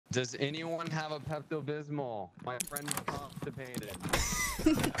Does anyone have a Pepto-Bismol? My friend is constipated.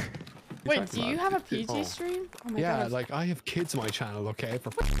 Wait, do you have a PG stream? Oh my yeah, God. like I have kids on my channel, okay? For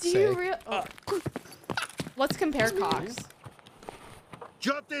Do you real? Oh. Let's compare cocks.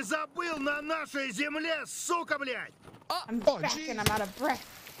 Чё ты забыл на нашей земле, сука, блядь? I'm back and I'm out of breath.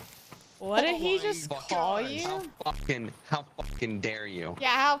 What did he just call you? How fucking dare you? Yeah,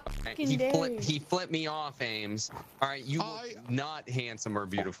 how fucking dare you? He flipped me off, Ames. All right, you look not handsome or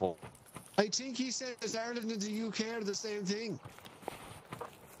beautiful. I think he says Ireland and the UK are the same thing.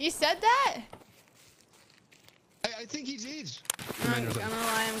 He said that? I think he did. I'm not gonna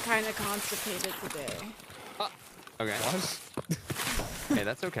lie, I'm kind of constipated today. Okay. What? Hey,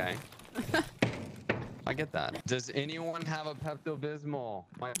 that's okay. I get that. Does anyone have a Pepto-Bismol?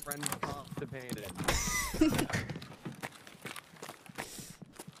 My friend is constipated.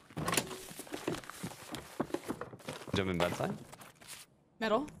 Jump in bedside.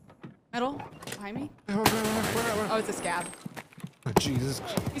 Middle. Middle. Behind me. Where? Oh, it's a scab. Oh, Jesus.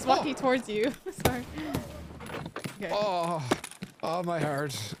 He's walking towards you. Sorry. Okay. Oh, my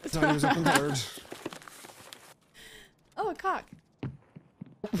heart. It's not even up in third. Oh, a cock.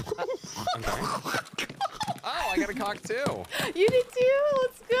 I'm sorry. Oh, I got a cock too. You did too?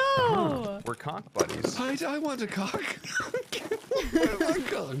 Let's go. We're cock buddies. I want a cock.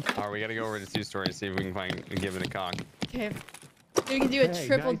 Alright, we gotta go over to 2 stories, see if we can give it a cock. Okay. We can do a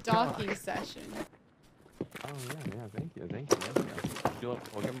triple nice docking cock. session. Oh yeah, thank you. There you go.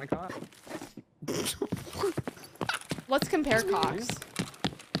 Look at my cock. Let's compare cocks.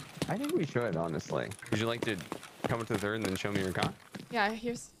 I think we should, honestly. Would you like to come up to the third and then show me your cock? Yeah,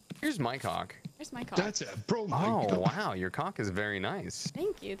 here's my cock. Here's my cock. That's it, bro. Oh wow, your cock is very nice.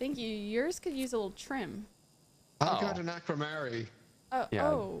 Thank you, thank you. Yours could use a little trim. I've got an acromary. Oh, Yeah.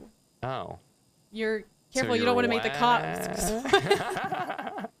 oh. Oh. You're careful. You you're don't want to make the cock.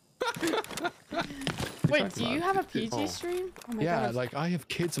 Wait, do you have a PG stream? Oh my Yeah, God. like I have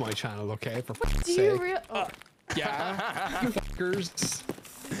kids on my channel, okay? For Do you real? Oh. Yeah. Fuckers.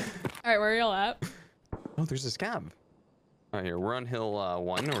 All right, where are y'all at? Oh, there's a scab. Right here, we're on hill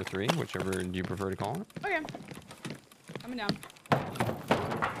 1 or 3, whichever you prefer to call it. Okay. Coming down.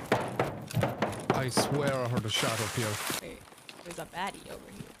 I swear I heard a shot up here. Wait, there's a baddie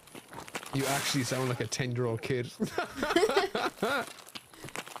over here. You actually sound like a 10-year-old kid.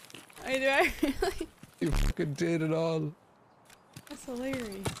 I do. I really. You fucking did it all. That's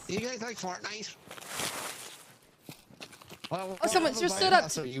hilarious. You guys like Fortnite? Oh, someone just stood up.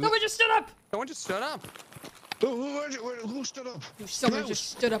 Someone just stood up. Someone just stood up. Who stood up? Someone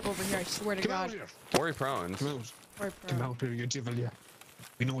just stood up over here. I swear to Come God. out here. Ori Prones. Come out. Come out here, you devil, yeah.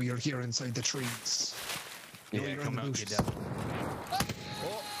 We know you're here inside the trees. Yeah, come out, you devil.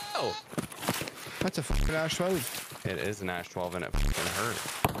 Oh. That's a fucking Ash 12. It is an Ash 12 and it fucking hurt.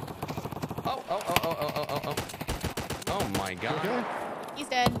 Oh. Oh my God. Okay. He's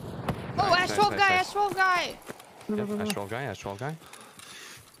dead. Oh, Nice, Ash nice, 12 nice, guy. nice. Ash 12 guy. Yep, Ash 12 guy.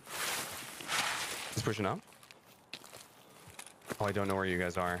 He's pushing up. Oh, I don't know where you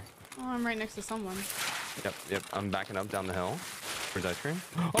guys are. Oh, I'm right next to someone. Yep. I'm backing up down the hill. Where's ice cream?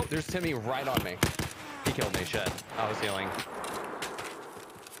 Oh, there's Timmy right on me. He killed me. Shit. I was healing.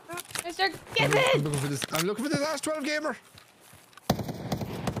 Mr. Gibbon! I'm looking for this Ash 12 gamer.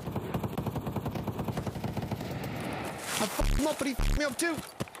 I fucked him up, but he fucked me up too.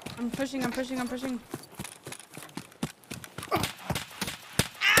 I'm pushing. Ow!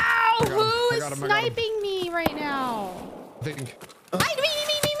 Who is sniping me right now? I think. Me!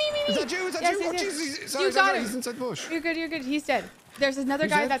 Is that you? Is that Yes, you? yes, Oh, yes. Jesus. You got He's him. inside the bush. You're good. He's dead. There's another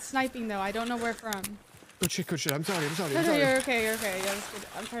He's guy dead? that's sniping though. I don't know where from. Good shit. I'm sorry. No, you're okay. Yeah, that's good.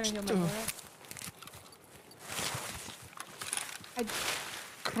 I'm trying to heal my boy.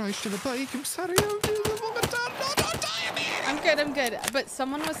 Christ in a bike. I'm sorry. I'm good. But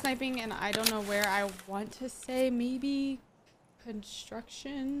someone was sniping and I don't know where. I want to say maybe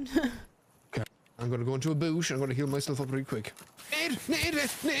construction. Okay. I'm gonna go into a bush. I'm gonna heal myself up pretty quick. Nade.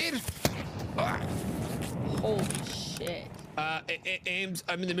 Holy shit. Ames,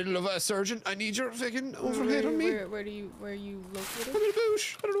 I'm in the middle of a surgeon. I need your fucking overhead on me. Where are you located? I'm in a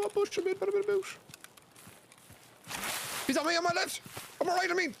bush. I don't know what bush I'm in, but I'm in a bush. He's on me on my left. On my right,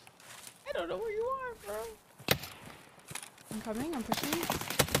 I mean. I don't know where you are, bro. I'm coming. I'm pushing.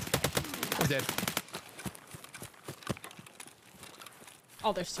 I'm dead.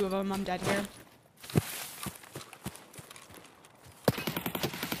 Oh, there's 2 of them. I'm dead here.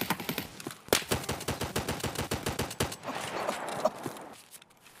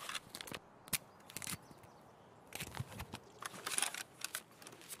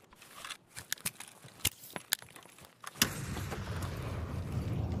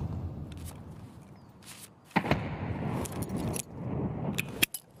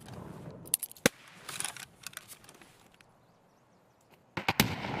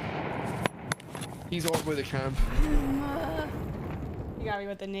 He's over by the camp. You got me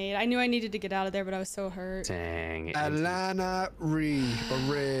with the nade. I knew I needed to get out of there, but I was so hurt. Dang. Alana Ree or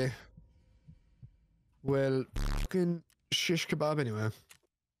Ray. Well, fucking shish kebab anyway.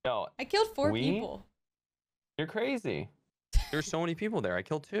 Yo, I killed 4 people. you're crazy. There's so many people there. I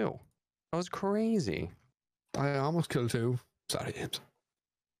killed 2. That was crazy. I almost killed 2. Sorry, James.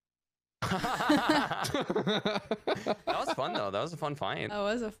 That was fun though. That was a fun fight. That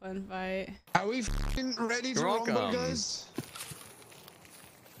was a fun fight. Are we fucking ready to You're rumble, welcome. guys?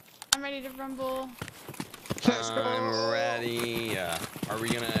 I'm ready to rumble. Let's go. I'm ready. Are we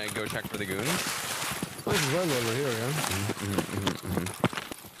gonna go check for the goons? Might as well over here, yeah.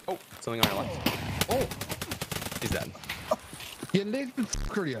 Oh, something on your left. Oh, he's dead. You little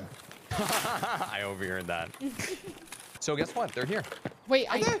fucker, yeah. I overheard that. So guess what? They're here. Wait,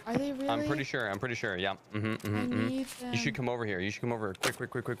 are they really? I'm pretty sure. Yeah. I need them. You should come over here. You should come over.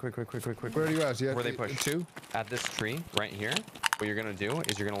 Quick. Where are you at? Yeah, Where they push? 2? At this tree right here. What you're gonna do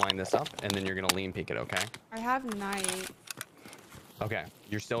is you're gonna line this up and then you're gonna lean peek it. Okay. I have night. Okay.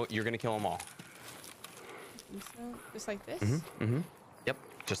 You're gonna kill them all. So, just like this? Yep.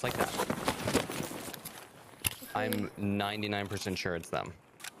 Just like that. Okay. I'm 99% sure it's them.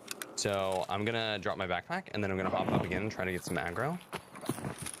 So I'm gonna drop my backpack and then I'm gonna hop up again and try to get some aggro.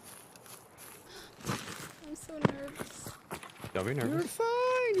 I'm so nervous. Don't be You're nervous.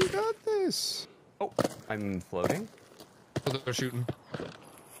 fine. You got this. Oh, I'm floating. Oh, they're shooting.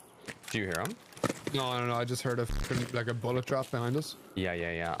 Do you hear them? No. I just heard a bullet drop behind us.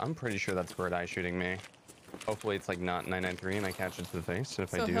 Yeah. I'm pretty sure that's Bird Eye shooting me. Hopefully it's like not 993 and I catch it to the face. And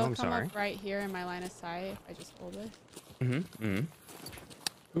if So I do, he'll I'm come sorry. up right here in my line of sight if I just hold it.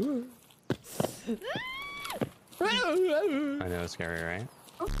 Ooh. I know, it's scary, right?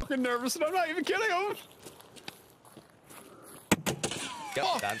 I'm fucking nervous and I'm not even kidding him.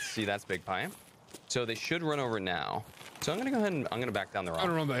 Yep, that's Big Pie. So they should run over now. So I'm gonna go ahead and I'm gonna back down the rock. I'm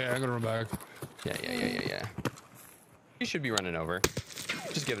gonna run back. Yeah. You should be running over.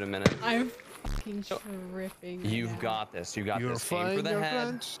 Just give it a minute. I'm fucking tripping. You've got this. You got You're this. Aim for fine, the your head.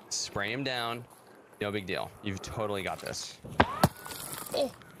 friend. Spray him down. No big deal. You've totally got this.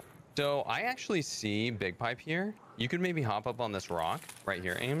 Oh. So I actually see Big Pipe here. You could maybe hop up on this rock right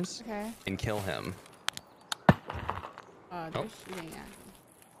here, Ames, Okay. and kill him. They're shooting at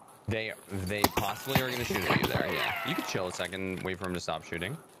me. They possibly are gonna shoot at you there. Yeah. You could chill a second, wait for him to stop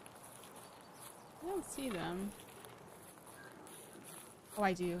shooting. I don't see them. Oh,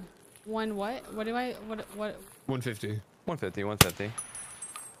 I do. One what? What do I? What? 150. 150.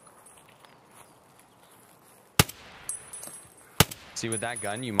 See, with that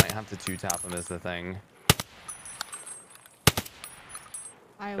gun, you might have to 2-tap him as the thing.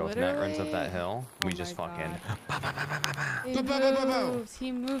 I So if literally. Matt runs up that hill, we Oh just my fucking. He Bow, bow, bow, bow, bow. moved.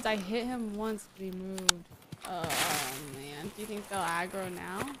 He moved. I hit him once, but he moved. Oh man. Do you think they'll aggro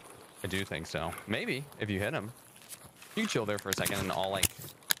now? I do think so. Maybe if you hit him. You can chill there for a second, and I'll like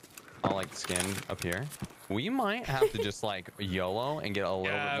skin up here. We might have to just like YOLO and get a little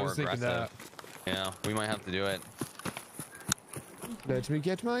bit more aggressive. Yeah, we might have to do it. Let me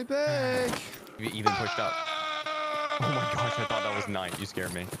get my bag. We even pushed up. Oh my gosh, I thought that was night. You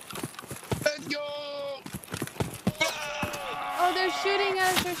scared me. Let's go. Oh, they're shooting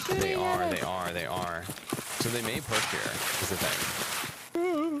at us. They're shooting at us. They are. So they may push here, is the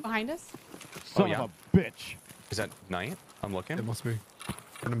thing. Behind us? Son yeah. of a bitch. Is that night? I'm looking. It must be.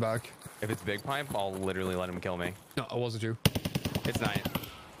 Running back. If it's Big Pipe, I'll literally let him kill me. No, I wasn't you. It's night.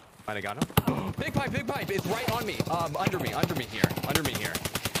 Might have got him. Big Pipe! It's right on me. Under me here.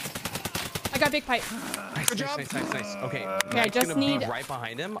 I got big pipe. Good job. Nice. Okay, I just gonna need- be right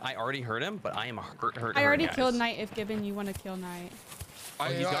behind him. I already heurt him, but I am hurt. I already guys. killed Knight. If Gibbon, you want to kill Knight. Oh,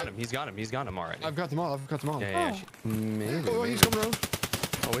 he's got him already. I've got them all. Yeah. Oh. Maybe. Oh, he's coming around.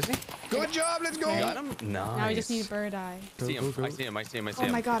 Oh, is he? Good job. Let's go. You got him? Nice. Now we just need Bird Eye. I see him. Go. I see him. Oh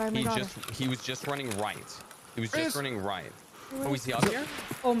my god, He was just running right. Chris. Oh, is he up here?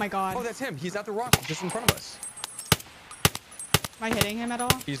 Oh my god. Oh, that's him. He's at the rock just in front of us. Am I hitting him at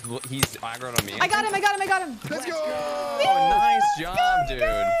all? He's aggroed on me. I got him. Let's go. Oh, nice job, dude.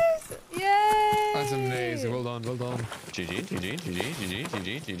 Yay! That's amazing. Well done. GG.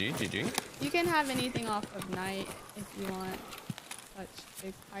 You can have anything off of Knight if you want. Such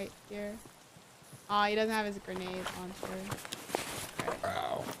big pipe here. Oh, he doesn't have his grenade launcher. Right.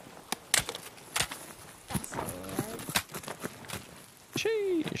 Wow. That's alright.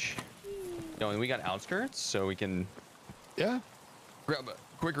 Sheesh. Yo, and we got outskirts, so we can Yeah. grab a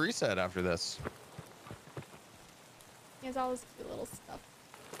quick reset after this. He has all this cute little stuff.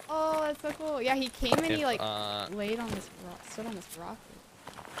 Oh, that's so cool. Yeah, he came and he like If, laid on this rock, stood on this rock.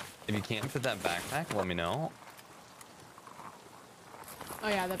 If you can't fit that backpack, let me know. Oh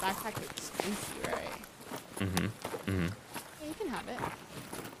yeah, the backpack is expensive, right? Yeah, you can have it.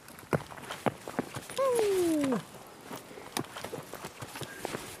 Woo.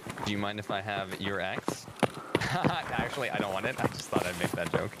 Do you mind if I have your ex? Actually, I don't want it. I just thought I'd make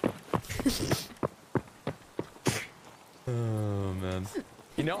that joke. Oh man.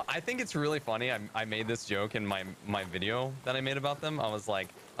 You know, I think it's really funny. I made this joke in my video that I made about them. I was like,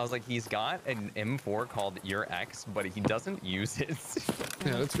 he's got an M4 called Your Ex, but he doesn't use it.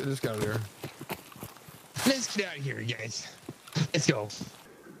 Yeah, let's get out of here. Let's get out of here, guys. Let's go.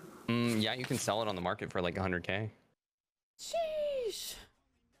 Yeah, you can sell it on the market for like 100K. Sheesh.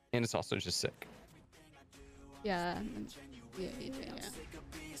 And it's also just sick. Yeah.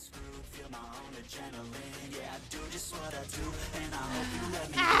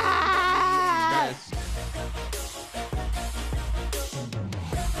 Ah!